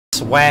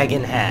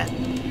swaggin' hat.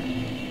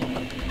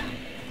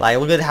 Like,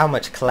 look at how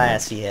much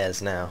class he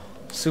has now.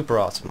 Super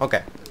awesome.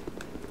 Okay.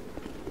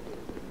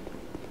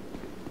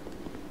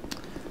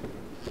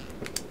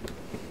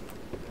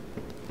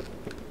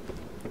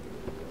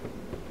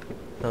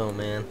 Oh,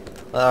 man.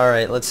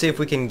 Alright, let's see if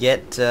we can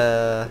get,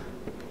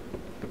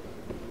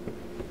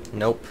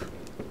 Nope.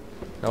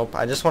 Nope,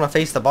 I just want to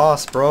face the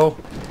boss, bro.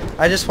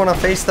 I just want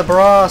to face the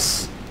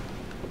boss.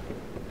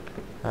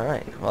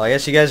 Alright, well, I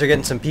guess you guys are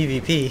getting some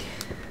PvP.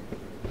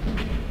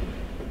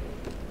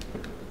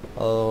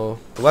 Oh,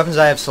 the weapons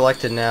I have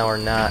selected now are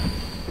not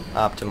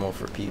optimal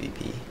for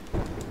PvP.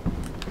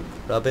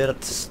 But a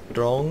bit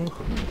strong.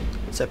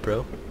 What's up,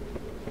 bro?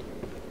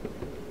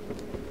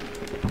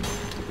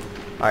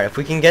 Alright, if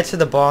we can get to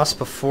the boss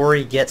before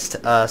he gets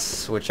to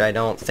us, which I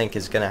don't think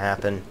is gonna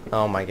happen.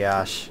 Oh my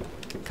gosh.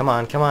 Come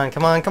on, come on,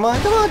 come on, come on,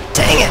 come on!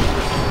 Dang it!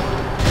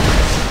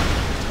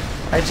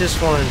 I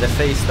just wanted to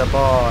face the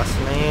boss,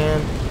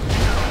 man.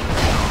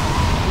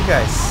 You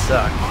guys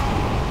suck.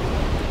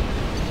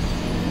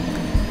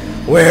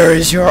 Where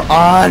is your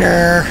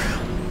honor?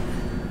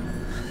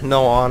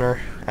 No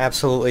honor.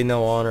 Absolutely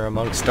no honor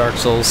amongst Dark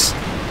Souls.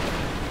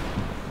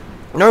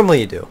 Normally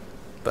you do,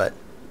 but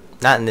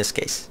not in this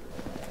case.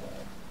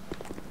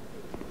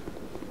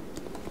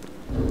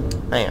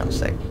 Hang on a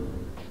sec.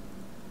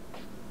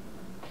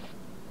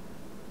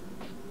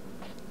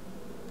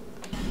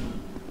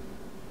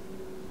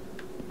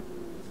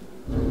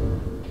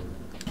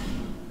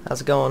 How's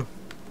it going?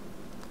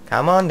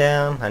 Come on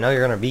down. I know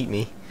you're gonna beat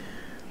me,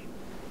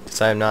 because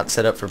I am not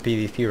set up for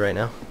PvP right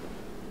now.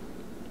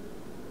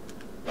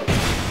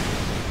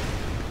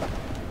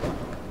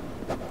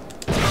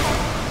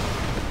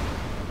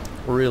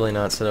 Really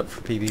not set up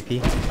for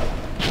PvP.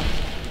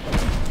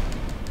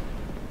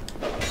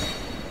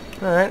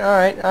 Alright,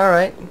 alright,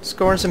 alright.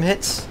 Scoring some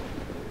hits.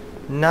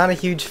 Not a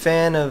huge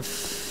fan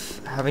of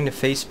having to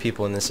face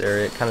people in this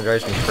area. It kind of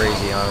drives me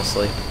crazy,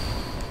 honestly.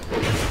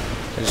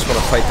 I just want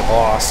to fight the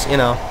boss, you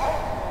know.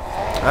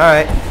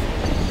 Alright.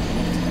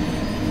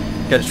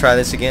 Gotta try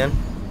this again.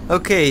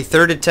 Okay,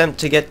 third attempt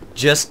to get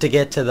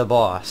to the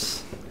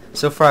boss.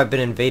 So far I've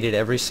been invaded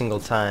every single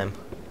time.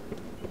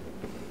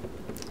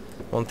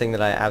 One thing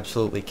that I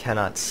absolutely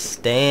cannot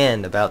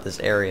stand about this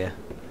area,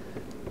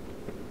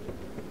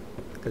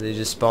 because they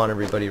just spawn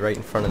everybody right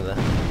in front of the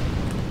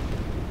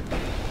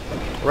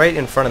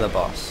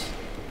boss.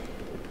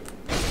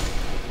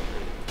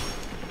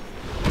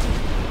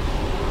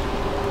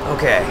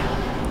 Okay.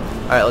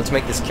 Alright, let's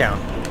make this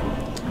count.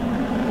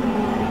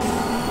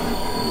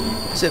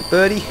 What's it,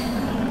 buddy?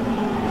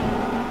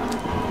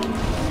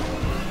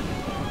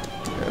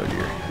 Oh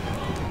dear.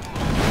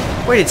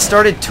 Wait, it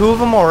started 2 of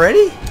them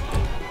already?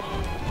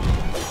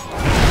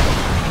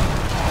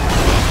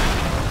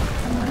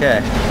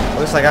 Okay.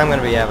 Looks like I'm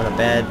gonna be having a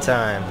bad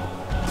time.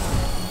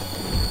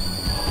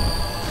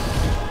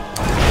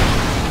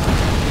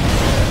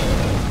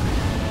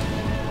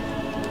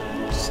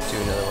 Just do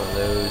another one of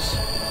those.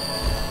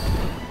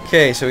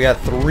 Okay, so we got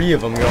 3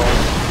 of them going.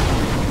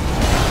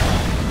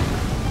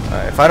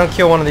 Alright, if I don't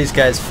kill one of these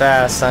guys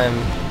fast, I'm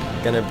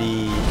gonna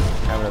be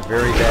having a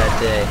very bad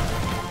day.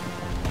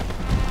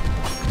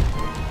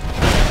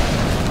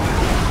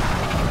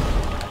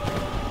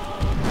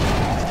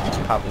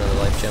 Pop another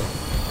life gem.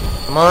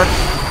 Come on.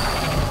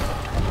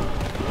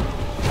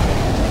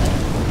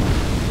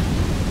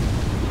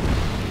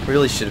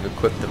 Really should have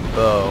equipped the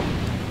bow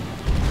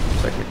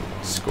so I could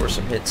score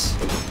some hits.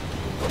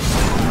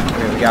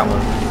 Okay, we got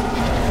one.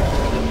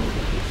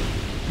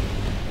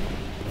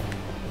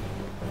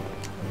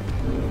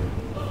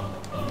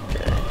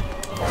 Okay.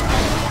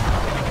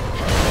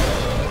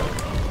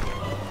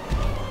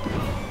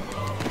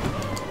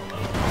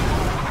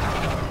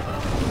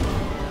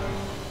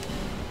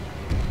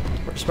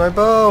 Where's my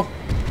bow?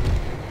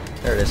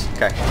 There it is.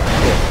 Okay.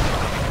 Cool.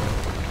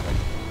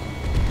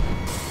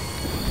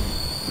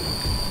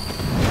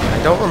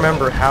 I don't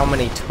remember how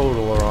many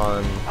total are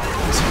on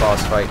this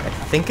boss fight. I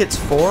think it's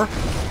 4.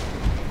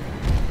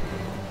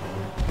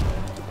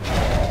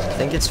 I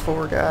think it's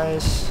 4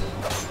 guys.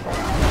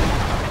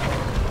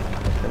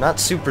 They're not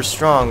super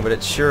strong, but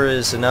it sure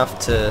is enough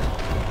to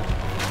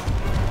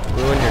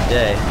ruin your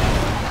day.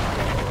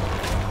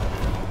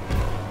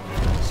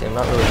 See, I'm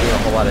not really doing a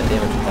whole lot of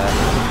damage with that.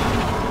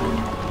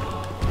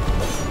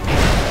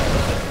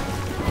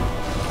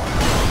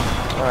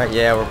 Alright,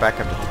 yeah, we're back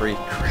up to 3.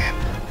 Crap.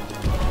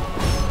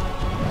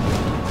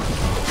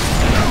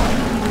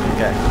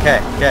 Okay, okay,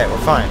 okay, we're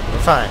fine.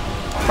 We're fine.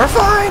 We're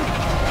fine!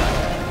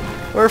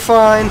 We're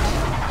fine.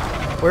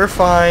 We're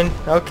fine.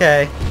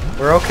 Okay.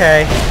 We're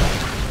okay.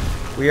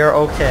 We are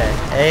okay.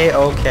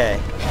 A-okay.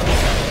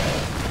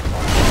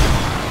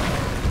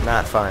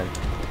 Not fine.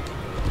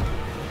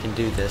 We can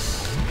do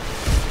this.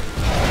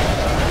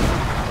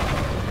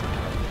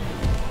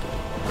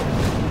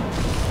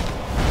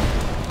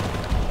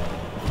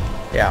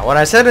 Yeah, when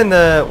I said in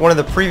one of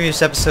the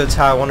previous episodes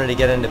how I wanted to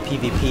get into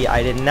PvP,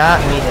 I did not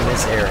mean in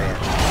this area.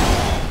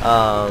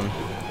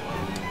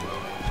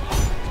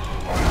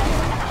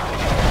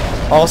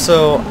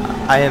 Also,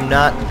 I am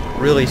not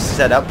really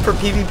set up for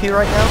PvP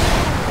right now.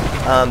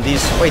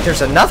 Wait,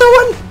 there's another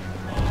one?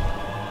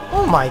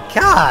 Oh my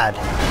god!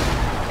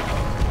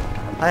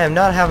 I am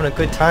not having a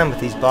good time with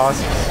these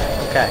bosses.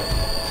 Okay.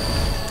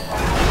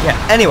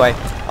 Yeah, anyway,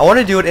 I want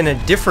to do it in a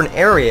different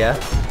area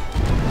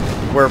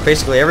where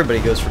basically everybody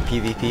goes for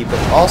PvP, but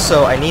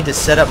also I need to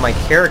set up my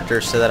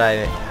character so that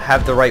I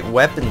have the right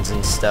weapons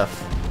and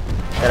stuff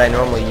that I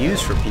normally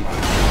use for PvP.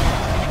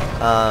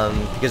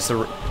 Because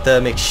the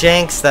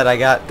McShanks that I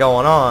got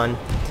going on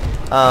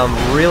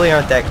really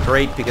aren't that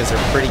great because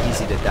they're pretty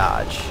easy to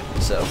dodge.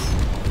 So,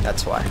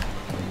 that's why.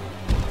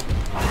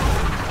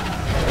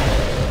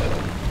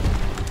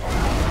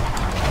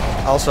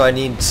 Also, I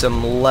need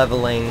some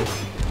leveling.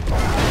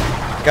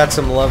 Got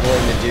some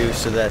leveling to do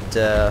so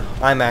that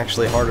I'm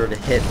actually harder to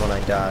hit when I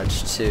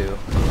dodge, too.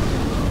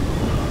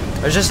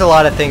 There's just a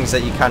lot of things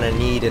that you kind of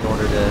need in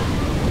order to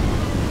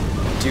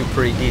do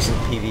pretty decent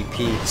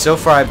PvP. So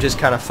far, I've just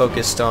kind of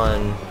focused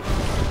on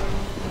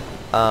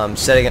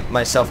setting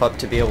myself up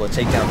to be able to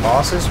take down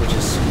bosses, which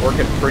is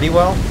working pretty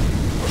well.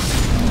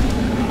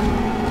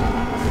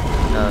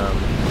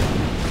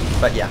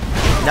 But yeah,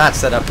 not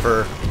set up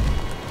for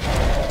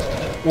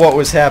what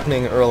was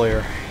happening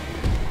earlier.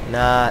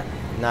 Not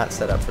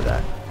set up for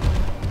that.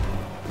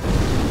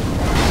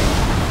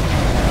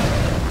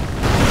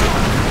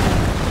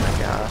 Oh my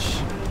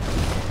gosh.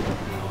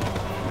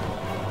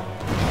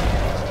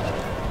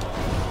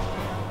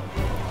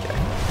 Okay.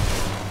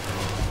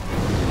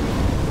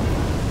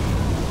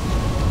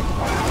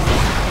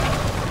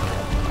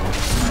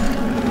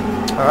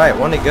 Alright,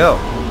 one to go.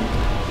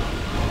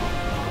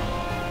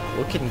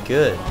 Looking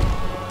good.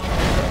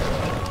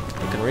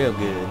 Looking real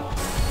good.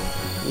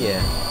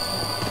 Yeah.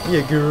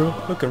 Yeah, girl.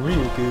 Looking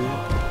real good.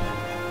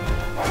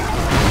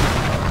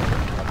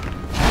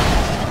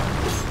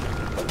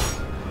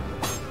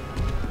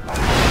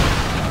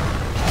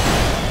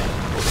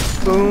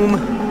 Boom.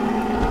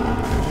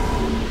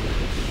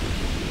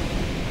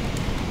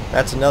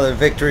 That's another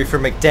victory for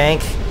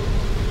McDank.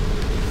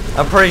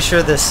 I'm pretty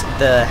sure the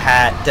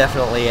hat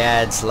definitely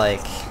adds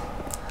like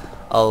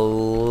a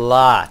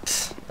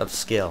lot of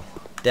skill.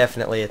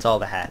 Definitely, it's all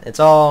the hat. It's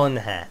all in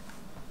the hat.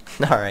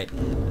 Alright.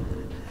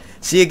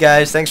 See you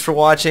guys. Thanks for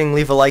watching.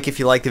 Leave a like if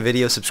you like the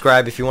video.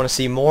 Subscribe if you want to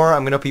see more.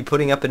 I'm going to be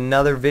putting up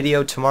another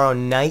video tomorrow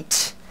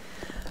night.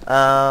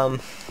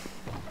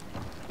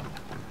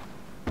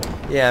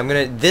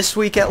 Yeah, this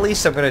week at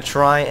least, I'm gonna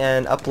try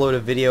and upload a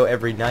video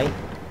every night.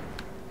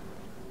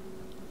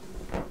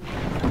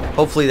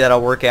 Hopefully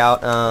that'll work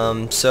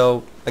out.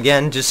 So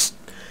again, just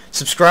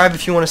subscribe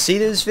if you want to see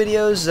these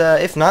videos.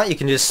 If not, you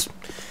can just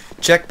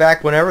check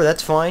back whenever.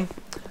 That's fine.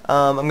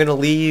 I'm gonna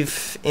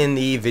leave in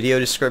the video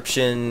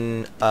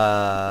description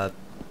the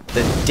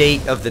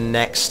date of the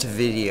next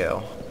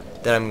video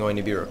that I'm going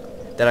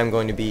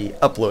to be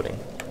uploading.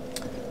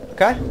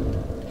 Okay.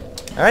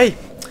 All right.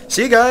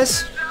 See you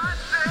guys.